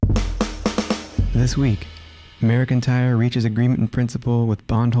This week, American Tire reaches agreement in principle with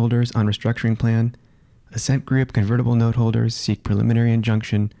bondholders on restructuring plan. Ascent Group convertible note holders seek preliminary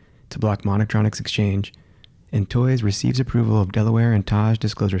injunction to block Monotronics exchange, and Toys receives approval of Delaware and Taj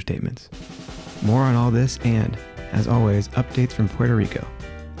disclosure statements. More on all this and, as always, updates from Puerto Rico.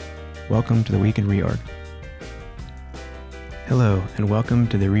 Welcome to the Week in Reorg. Hello, and welcome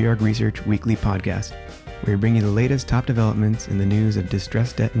to the Reorg Research Weekly Podcast, where we bring you the latest top developments in the news of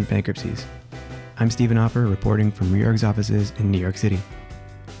distressed debt and bankruptcies. I'm Stephen Opper, reporting from Reorg's offices in New York City.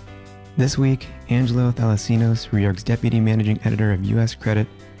 This week, Angelo Thalassinos, Reorg's Deputy Managing Editor of U.S. Credit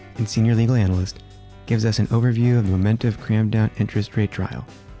and Senior Legal Analyst, gives us an overview of the Momentive crammed-down interest rate trial,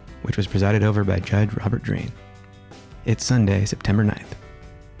 which was presided over by Judge Robert Drain. It's Sunday, September 9th.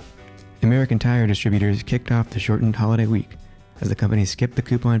 American Tire distributors kicked off the shortened holiday week as the company skipped the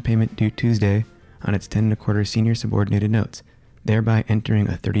coupon payment due Tuesday on its 10 1/4 senior subordinated notes, thereby entering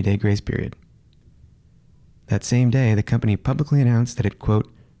a 30-day grace period. That same day, the company publicly announced that it,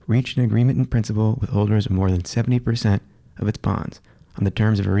 quote, reached an agreement in principle with holders of more than 70% of its bonds on the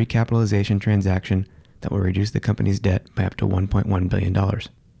terms of a recapitalization transaction that will reduce the company's debt by up to $1.1 billion.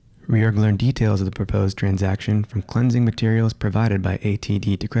 Reorg learned details of the proposed transaction from cleansing materials provided by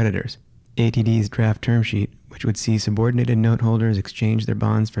ATD to creditors. ATD's draft term sheet, which would see subordinated note holders exchange their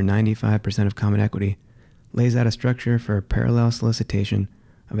bonds for 95% of common equity, lays out a structure for a parallel solicitation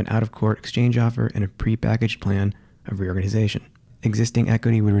of an out-of-court exchange offer and a pre-packaged plan of reorganization. Existing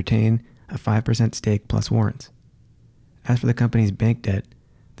equity would retain a 5% stake plus warrants. As for the company's bank debt,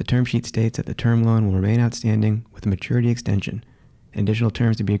 the term sheet states that the term loan will remain outstanding with a maturity extension and additional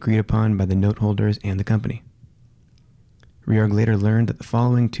terms to be agreed upon by the note holders and the company. Reorg later learned that the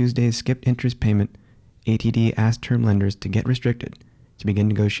following Tuesday's skipped interest payment, ATD asked term lenders to get restricted to begin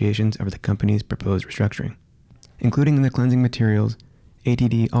negotiations over the company's proposed restructuring. Including in the cleansing materials,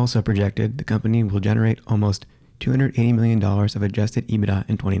 ATD also projected the company will generate almost $280 million of adjusted EBITDA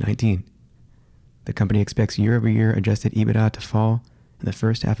in 2019. The company expects year-over-year adjusted EBITDA to fall in the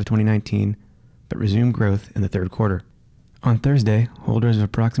first half of 2019, but resume growth in the third quarter. On Thursday, holders of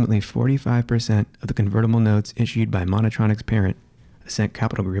approximately 45% of the convertible notes issued by Monotronics' parent, Ascent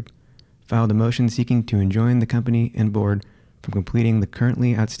Capital Group, filed a motion seeking to enjoin the company and board from completing the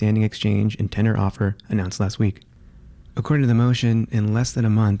currently outstanding exchange and tender offer announced last week. According to the motion, in less than a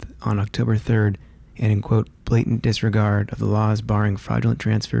month, on October 3rd, and in, quote, blatant disregard of the laws barring fraudulent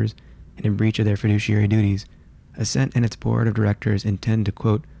transfers and in breach of their fiduciary duties, Ascent and its board of directors intend to,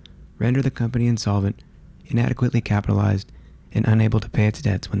 quote, render the company insolvent, inadequately capitalized, and unable to pay its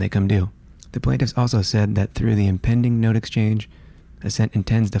debts when they come due. The plaintiffs also said that through the impending note exchange, Ascent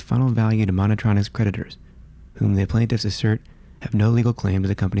intends to funnel value to Monotronics creditors, whom the plaintiffs assert have no legal claim to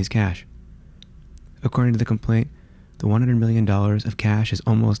the company's cash. According to the complaint, the $100 million of cash is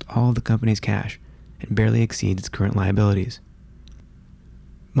almost all of the company's cash and barely exceeds its current liabilities.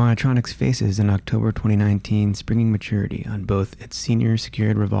 Monotronics faces an October 2019 springing maturity on both its senior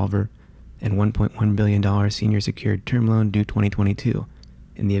secured revolver and $1.1 billion senior secured term loan due 2022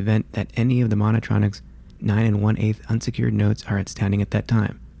 in the event that any of the Monotronics 9 1/8 unsecured notes are outstanding at that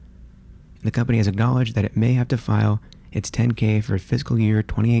time. And the company has acknowledged that it may have to file its 10-K for fiscal year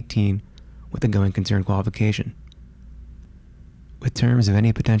 2018 with a going concern qualification. With terms of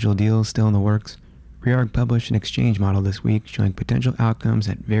any potential deals still in the works, Reorg published an exchange model this week showing potential outcomes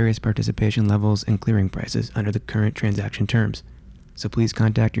at various participation levels and clearing prices under the current transaction terms, so please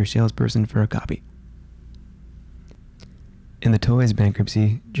contact your salesperson for a copy. In the Toys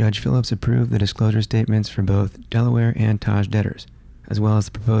bankruptcy, Judge Phillips approved the disclosure statements for both Delaware and Taj debtors, as well as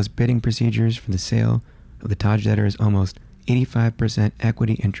the proposed bidding procedures for the sale of the Taj debtors' almost 85%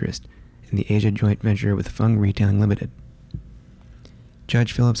 equity interest in the Asia joint venture with Fung Retailing Limited.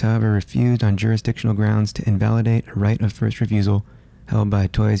 Judge Phillips, however, refused on jurisdictional grounds to invalidate a right of first refusal held by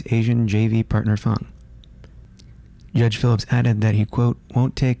Toy's Asian JV partner Fung. Judge Phillips added that he, quote,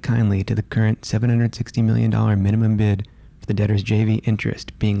 won't take kindly to the current $760 million minimum bid for the debtor's JV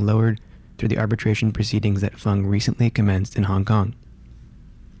interest being lowered through the arbitration proceedings that Fung recently commenced in Hong Kong.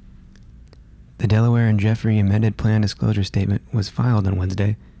 The Delaware and Jeffrey amended plan disclosure statement was filed on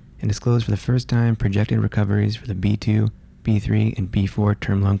Wednesday and disclosed for the first time projected recoveries for the B2, B3, and B4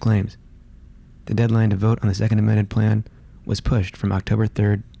 term loan claims. The deadline to vote on the second amended plan was pushed from October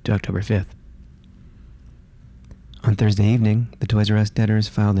 3rd to October 5th. On Thursday evening, the Toys R Us debtors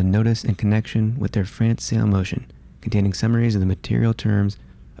filed a notice in connection with their France sale motion, containing summaries of the material terms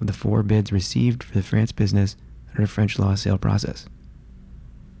of the 4 bids received for the France business under a French law sale process.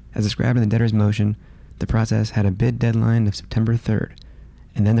 As described in the debtors' motion, the process had a bid deadline of September 3rd,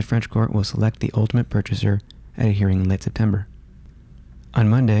 and then the French court will select the ultimate purchaser at a hearing in late September. On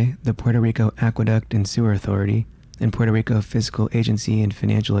Monday, the Puerto Rico Aqueduct and Sewer Authority and Puerto Rico Fiscal Agency and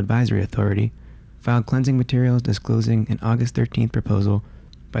Financial Advisory Authority filed cleansing materials disclosing an August 13th proposal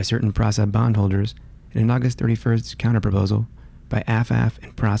by certain PRASA bondholders and an August 31st counterproposal by AFAF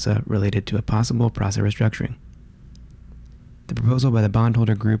and PRASA related to a possible PRASA restructuring. The proposal by the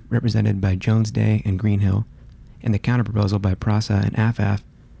bondholder group represented by Jones Day and Greenhill and the counterproposal by PRASA and AFAF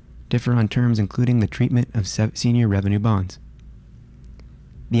differ on terms including the treatment of senior revenue bonds.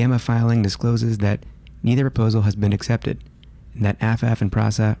 The EMA filing discloses that neither proposal has been accepted and that AFAF and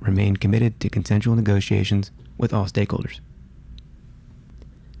PRASA remain committed to consensual negotiations with all stakeholders.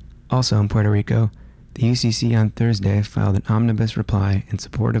 Also in Puerto Rico, the UCC on Thursday filed an omnibus reply in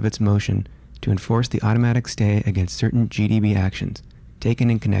support of its motion to enforce the automatic stay against certain GDB actions taken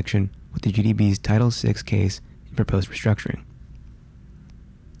in connection with the GDB's Title VI case and proposed restructuring.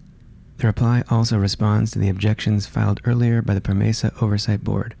 The reply also responds to the objections filed earlier by the PROMESA Oversight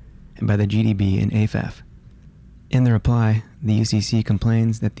Board and by the GDB and AFAF. In the reply, the UCC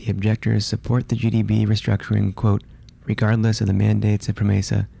complains that the objectors support the GDB restructuring, quote, regardless of the mandates of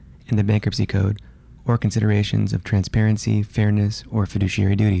PROMESA and the Bankruptcy Code or considerations of transparency, fairness, or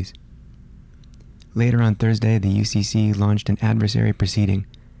fiduciary duties. Later on Thursday, the UCC launched an adversary proceeding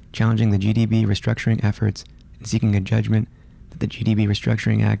challenging the GDB restructuring efforts and seeking a judgment that the GDB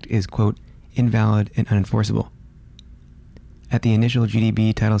Restructuring Act is, quote, invalid and unenforceable. At the initial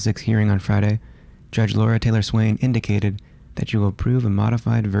GDB Title VI hearing on Friday, Judge Laura Taylor Swain indicated that she will approve a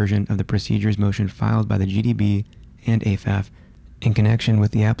modified version of the procedures motion filed by the GDB and AFAF in connection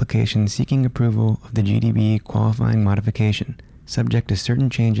with the application seeking approval of the GDB qualifying modification, subject to certain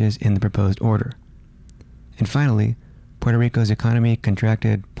changes in the proposed order. And finally, Puerto Rico's economy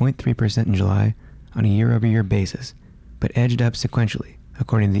contracted 0.3% in July on a year-over-year basis, but edged up sequentially,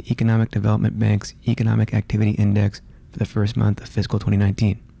 according to the Economic Development Bank's Economic Activity Index for the first month of fiscal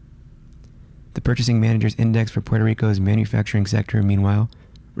 2019. The Purchasing Managers Index for Puerto Rico's manufacturing sector, meanwhile,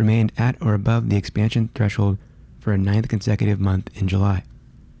 remained at or above the expansion threshold for a ninth consecutive month in July.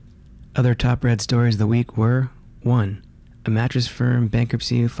 Other top-read stories of the week were: 1. A mattress firm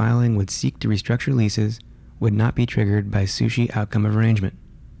bankruptcy filing would seek to restructure leases would not be triggered by sushi outcome of arrangement.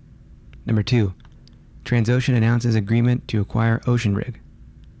 2. Transocean announces agreement to acquire Ocean Rig.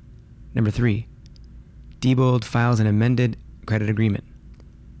 3. Diebold files an amended credit agreement.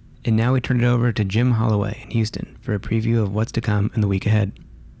 And now we turn it over to Jim Holloway in Houston for a preview of what's to come in the week ahead.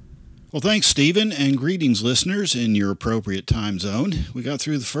 Well, thanks, Stephen, and greetings, listeners, in your appropriate time zone. We got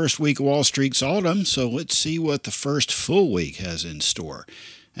through the first week of Wall Street's autumn, so let's see what the first full week has in store.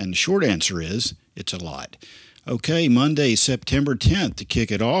 And the short answer is, it's a lot. Okay, Monday, September 10th, to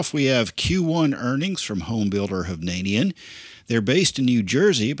kick it off, we have Q1 earnings from homebuilder Hovnanian. They're based in New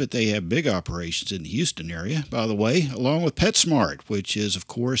Jersey, but they have big operations in the Houston area, by the way, along with PetSmart, which is, of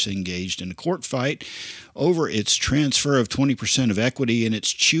course, engaged in a court fight over its transfer of 20% of equity in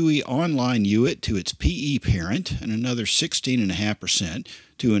its Chewy online UIT to its PE parent and another 16.5%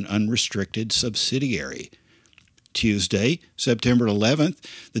 to an unrestricted subsidiary. Tuesday, September 11th,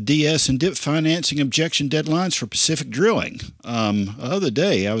 the DS and DIP financing objection deadlines for Pacific Drilling. The other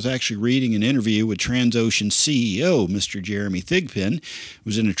day, I was actually reading an interview with Transocean CEO, Mr. Jeremy Thigpen. It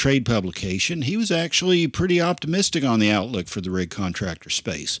was in a trade publication. He was actually pretty optimistic on the outlook for the rig contractor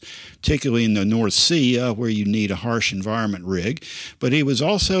space, particularly in the North Sea, where you need a harsh environment rig. But he was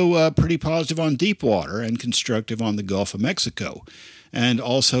also pretty positive on deep water and constructive on the Gulf of Mexico. And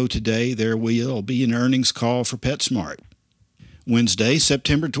also today, there will be an earnings call for PetSmart. Wednesday,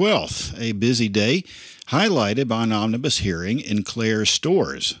 September 12th, a busy day, highlighted by an omnibus hearing in Claire's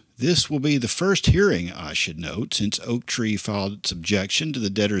Stores. This will be the first hearing, I should note, since Oaktree filed its objection to the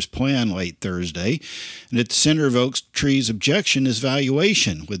debtor's plan late Thursday. And at the center of Oaktree's objection is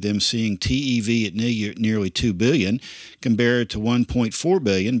valuation, with them seeing TEV at nearly $2 billion compared to $1.4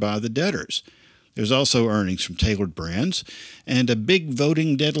 billion by the debtors. There's also earnings from Tailored Brands and a big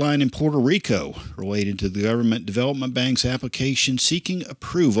voting deadline in Puerto Rico related to the Government Development Bank's application seeking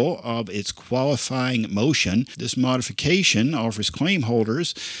approval of its qualifying motion. This modification offers claim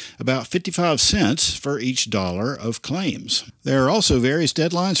holders about 55 cents for each dollar of claims. There are also various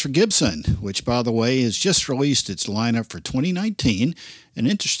deadlines for Gibson, which, by the way, has just released its lineup for 2019, and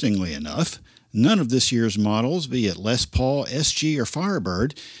interestingly enough, none of this year's models, be it Les Paul, SG, or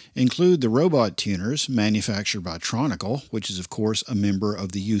Firebird, include the robot tuners manufactured by Tronical, which is, of course, a member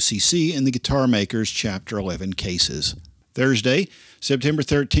of the UCC and the Guitar Makers Chapter 11 cases. Thursday, September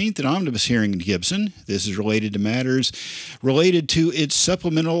 13th, an omnibus hearing in Gibson. This is related to matters related to its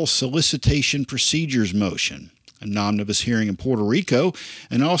supplemental solicitation procedures motion. An omnibus hearing in Puerto Rico,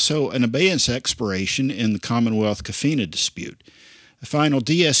 and also an abeyance expiration in the Commonwealth Cofina dispute. a final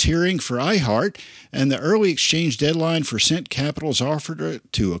DS hearing for iHeart, and the early exchange deadline for Cent Capital's offer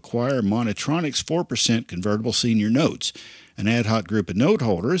to acquire Monotronics' 4% convertible senior notes. An ad hoc group of note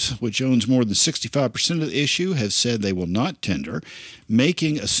holders, which owns more than 65% of the issue, have said they will not tender,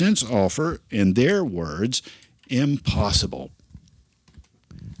 making a Cent's offer, in their words, impossible.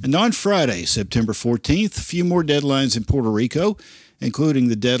 And on Friday, September 14th, a few more deadlines in Puerto Rico, including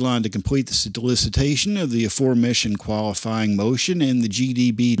the deadline to complete the solicitation of the aforementioned qualifying motion in the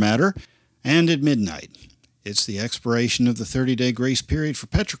GDB matter, and at midnight. It's the expiration of the 30-day grace period for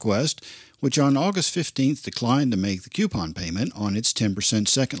PetroQuest, which on August 15th declined to make the coupon payment on its 10%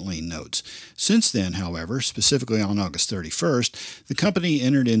 second lien notes. Since then, however, specifically on August 31st, the company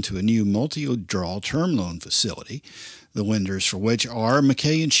entered into a new multi-draw term loan facility, the lenders for which are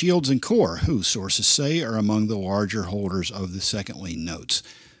McKay and Shields and Core, who sources say are among the larger holders of the second lien notes.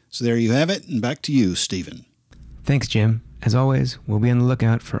 So there you have it, and back to you, Stephen. Thanks, Jim. As always, we'll be on the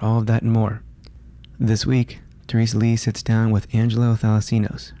lookout for all of that and more. This week, Teresa Lee sits down with Angelo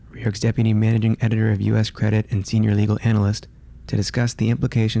Thalassinos, REORG's Deputy Managing Editor of U.S. Credit and Senior Legal Analyst, to discuss the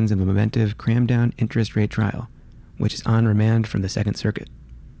implications of a momentous cram-down interest rate trial, which is on remand from the Second Circuit.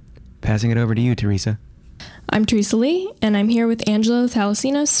 Passing it over to you, Teresa. I'm Teresa Lee, and I'm here with Angelo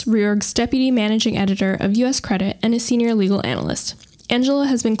Thalassinos, REORG's Deputy Managing Editor of U.S. Credit and a Senior Legal Analyst. Angelo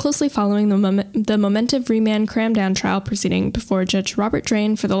has been closely following the Momentive remand cram-down trial proceeding before Judge Robert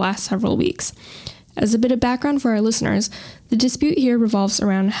Drain for the last several weeks. As a bit of background for our listeners, the dispute here revolves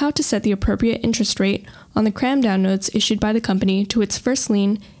around how to set the appropriate interest rate on the cram-down notes issued by the company to its first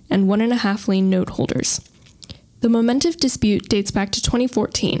lien and 1.5 lien note holders. The Momentive dispute dates back to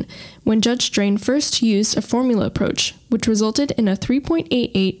 2014, when Judge Drain first used a formula approach, which resulted in a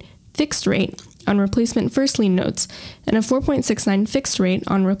 3.88 fixed rate on replacement first lien notes and a 4.69 fixed rate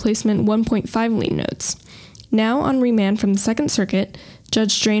on replacement 1.5 lien notes. Now, on remand from the Second Circuit,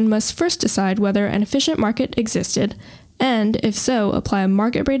 Judge Drain must first decide whether an efficient market existed, and, if so, apply a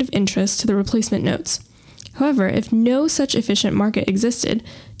market rate of interest to the replacement notes. However, if no such efficient market existed,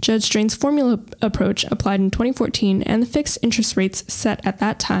 Judge Drain's formula approach applied in 2014 and the fixed interest rates set at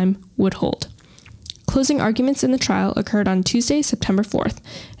that time would hold. Closing arguments in the trial occurred on Tuesday, September 4th,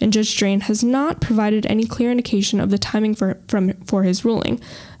 and Judge Drain has not provided any clear indication of the timing for his ruling,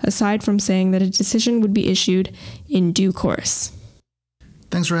 aside from saying that a decision would be issued in due course.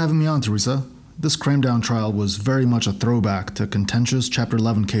 Thanks for having me on, Teresa. This cram-down trial was very much a throwback to a contentious Chapter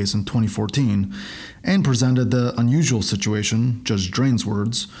 11 case in 2014 and presented the unusual situation, Judge Drain's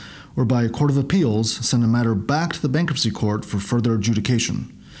words, whereby a court of appeals sent a matter back to the bankruptcy court for further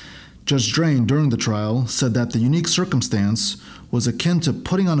adjudication. Judge Drain, during the trial, said that the unique circumstance was akin to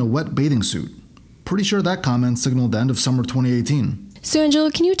putting on a wet bathing suit. Pretty sure that comment signaled the end of summer 2018. So, Angelo,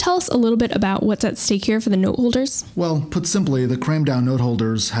 can you tell us a little bit about what's at stake here for the note holders? Well, put simply, the cram-down note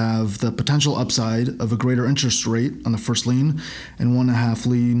holders have the potential upside of a greater interest rate on the first lien and 1.5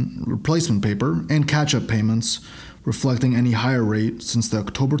 lien replacement paper and catch-up payments reflecting any higher rate since the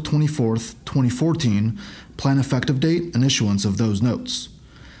October 24th, 2014 plan effective date and issuance of those notes.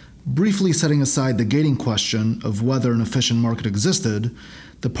 Briefly setting aside the gating question of whether an efficient market existed,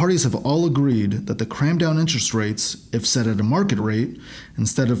 the parties have all agreed that the cram-down interest rates, if set at a market rate,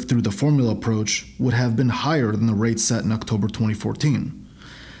 instead of through the formula approach, would have been higher than the rate set in October 2014.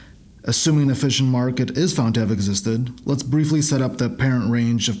 Assuming an efficient market is found to have existed, let's briefly set up the apparent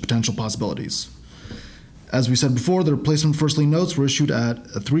range of potential possibilities. As we said before, the replacement first lien notes were issued at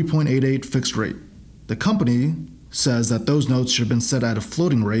a 3.88 fixed rate. The company says that those notes should have been set at a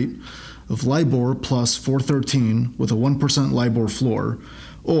floating rate of LIBOR plus 413 with a 1% LIBOR floor,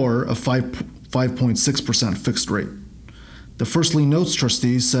 or a 5.6% fixed rate. The first lien notes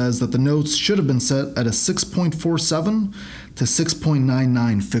trustee says that the notes should have been set at a 6.47 to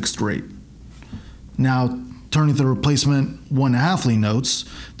 6.99 fixed rate. Now, turning to the replacement 1.5 lien notes,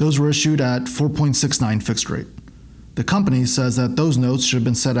 those were issued at 4.69 fixed rate. The company says that those notes should have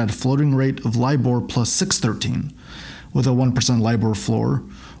been set at a floating rate of LIBOR plus 613 with a 1% LIBOR floor,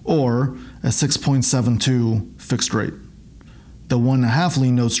 or a 6.72 fixed rate. The 1.5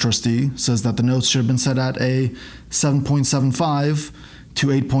 lien notes trustee says that the notes should have been set at a 7.75 to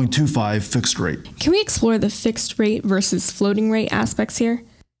 8.25 fixed rate. Can we explore the fixed rate versus floating rate aspects here?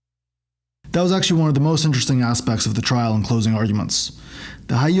 That was actually one of the most interesting aspects of the trial and closing arguments.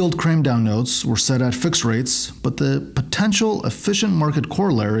 The high-yield cram-down notes were set at fixed rates, but the potential efficient market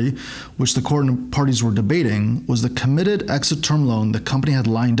corollary, which the court and parties were debating, was the committed exit term loan the company had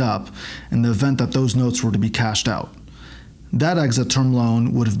lined up in the event that those notes were to be cashed out. That exit term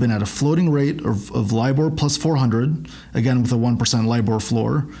loan would have been at a floating rate of LIBOR plus 400, again with a 1% LIBOR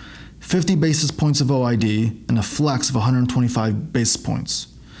floor. 50 basis points of OID, and a flex of 125 basis points.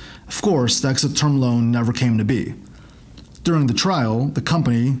 Of course, the exit term loan never came to be. During the trial, the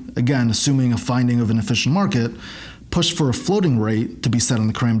company, again assuming a finding of an efficient market, pushed for a floating rate to be set on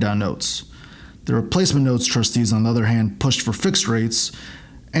the crammed-down notes. The replacement notes trustees, on the other hand, pushed for fixed rates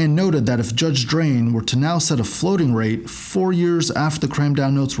and noted that if Judge Drain were to now set a floating rate 4 years after the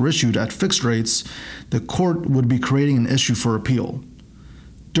crammed-down notes were issued at fixed rates, the court would be creating an issue for appeal.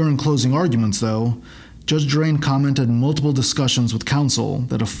 During closing arguments, though, Judge Drain commented in multiple discussions with counsel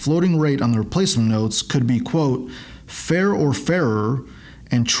that a floating rate on the replacement notes could be, quote, fair or fairer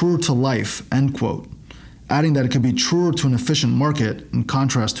and truer to life, end quote, adding that it could be truer to an efficient market in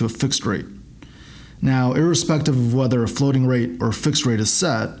contrast to a fixed rate. Now, irrespective of whether a floating rate or a fixed rate is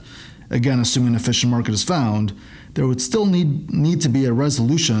set, again assuming an efficient market is found, there would still need to be a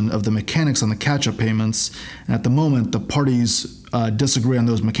resolution of the mechanics on the catch-up payments, and at the moment, the parties disagree on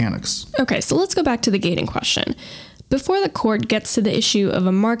those mechanics. Okay, so let's go back to the gating question. Before the court gets to the issue of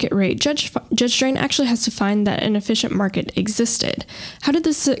a market rate, Judge Drain actually has to find that an efficient market existed. How did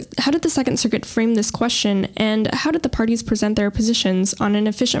the Second Circuit frame this question, and how did the parties present their positions on an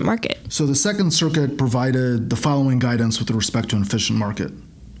efficient market? So the Second Circuit provided the following guidance with respect to an efficient market,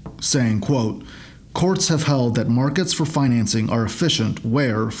 saying, quote, courts have held that markets for financing are efficient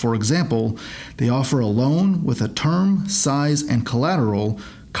where, for example, they offer a loan with a term, size, and collateral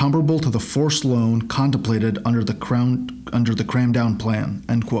comparable to the forced loan contemplated under the crammed-down plan,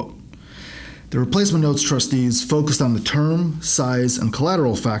 end quote. The replacement notes trustees focused on the term, size, and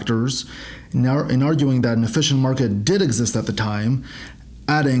collateral factors in arguing that an efficient market did exist at the time,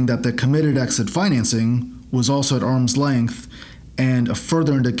 adding that the committed exit financing was also at arm's length and a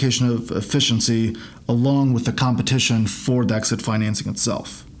further indication of efficiency along with the competition for the exit financing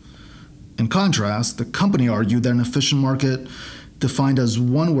itself. In contrast, the company argued that an efficient market defined as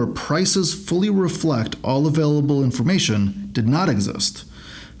one where prices fully reflect all available information did not exist,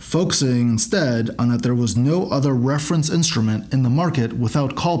 focusing instead on that there was no other reference instrument in the market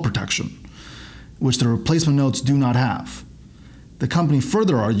without call protection, which the replacement notes do not have. The company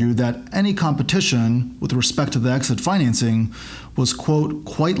further argued that any competition with respect to the exit financing was, quote,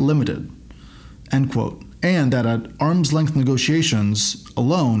 quite limited, end quote, and that at arm's length negotiations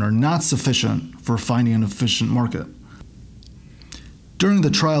alone are not sufficient for finding an efficient market. During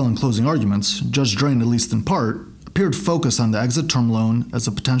the trial and closing arguments, Judge Drain, at least in part, appeared focused on the exit term loan as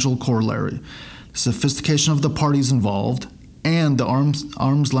a potential corollary, the sophistication of the parties involved, and the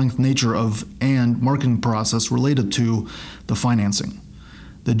arm's length nature of and marketing process related to the financing.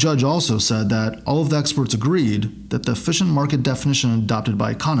 The judge also said that all of the experts agreed that the efficient market definition adopted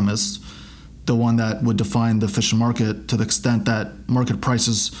by economists, the one that would define the efficient market to the extent that market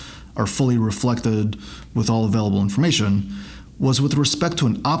prices are fully reflected with all available information, was with respect to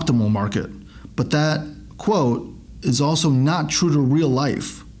an optimal market, but that, quote, is also not true to real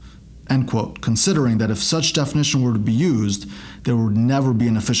life, end quote, considering that if such definition were to be used, there would never be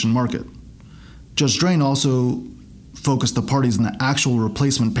an efficient market. Judge Drain also focused the parties on the actual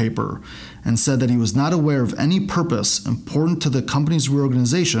replacement paper and said that he was not aware of any purpose important to the company's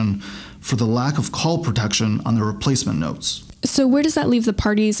reorganization for the lack of call protection on the replacement notes. So where does that leave the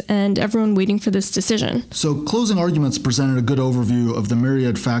parties and everyone waiting for this decision? So closing arguments presented a good overview of the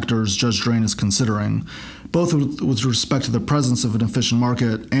myriad factors Judge Drain is considering, both with respect to the presence of an efficient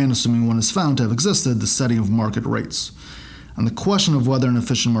market and, assuming one is found to have existed, the setting of market rates. On the question of whether an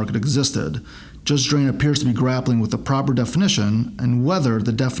efficient market existed, Judge Drain appears to be grappling with the proper definition and whether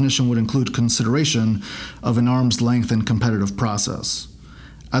the definition would include consideration of an arm's length and competitive process.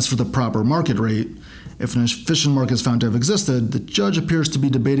 As for the proper market rate, if an efficient market is found to have existed, the judge appears to be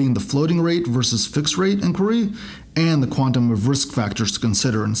debating the floating rate versus fixed rate inquiry and the quantum of risk factors to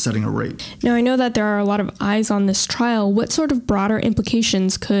consider in setting a rate. Now, I know that there are a lot of eyes on this trial. What sort of broader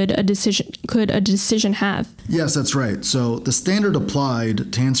implications could a decision have? Yes, that's right. So the standard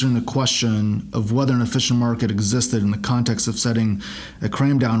applied to answering the question of whether an efficient market existed in the context of setting a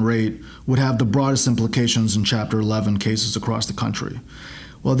cram-down rate would have the broadest implications in Chapter 11 cases across the country.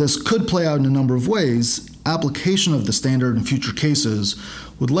 While this could play out in a number of ways, application of the standard in future cases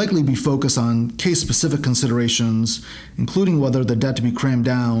would likely be focused on case-specific considerations, including whether the debt to be crammed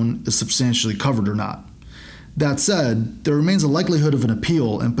down is substantially covered or not. That said, there remains a likelihood of an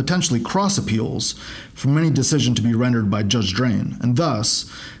appeal and potentially cross-appeals from any decision to be rendered by Judge Drain, and thus,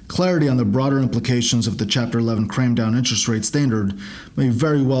 clarity on the broader implications of the Chapter 11 cram-down interest rate standard may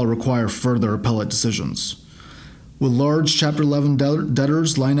very well require further appellate decisions. Will large Chapter 11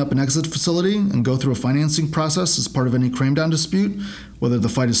 debtors line up an exit facility and go through a financing process as part of any cram-down dispute, whether the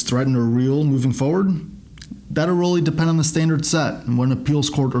fight is threatened or real moving forward? that'll really depend on the standard set and what an appeals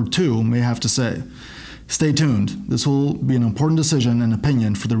court or two may have to say. Stay tuned. This will be an important decision and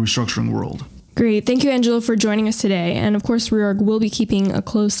opinion for the restructuring world. Great. Thank you, Angelo, for joining us today. And of course, REORG will be keeping a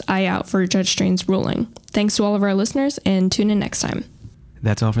close eye out for Judge Strain's ruling. Thanks to all of our listeners, and tune in next time.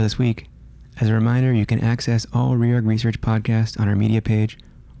 That's all for this week. As a reminder, you can access all REORG Research podcasts on our media page,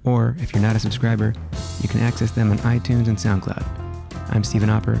 or if you're not a subscriber, you can access them on iTunes and SoundCloud. I'm Stephen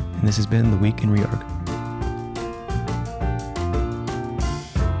Opper, and this has been The Week in REORG.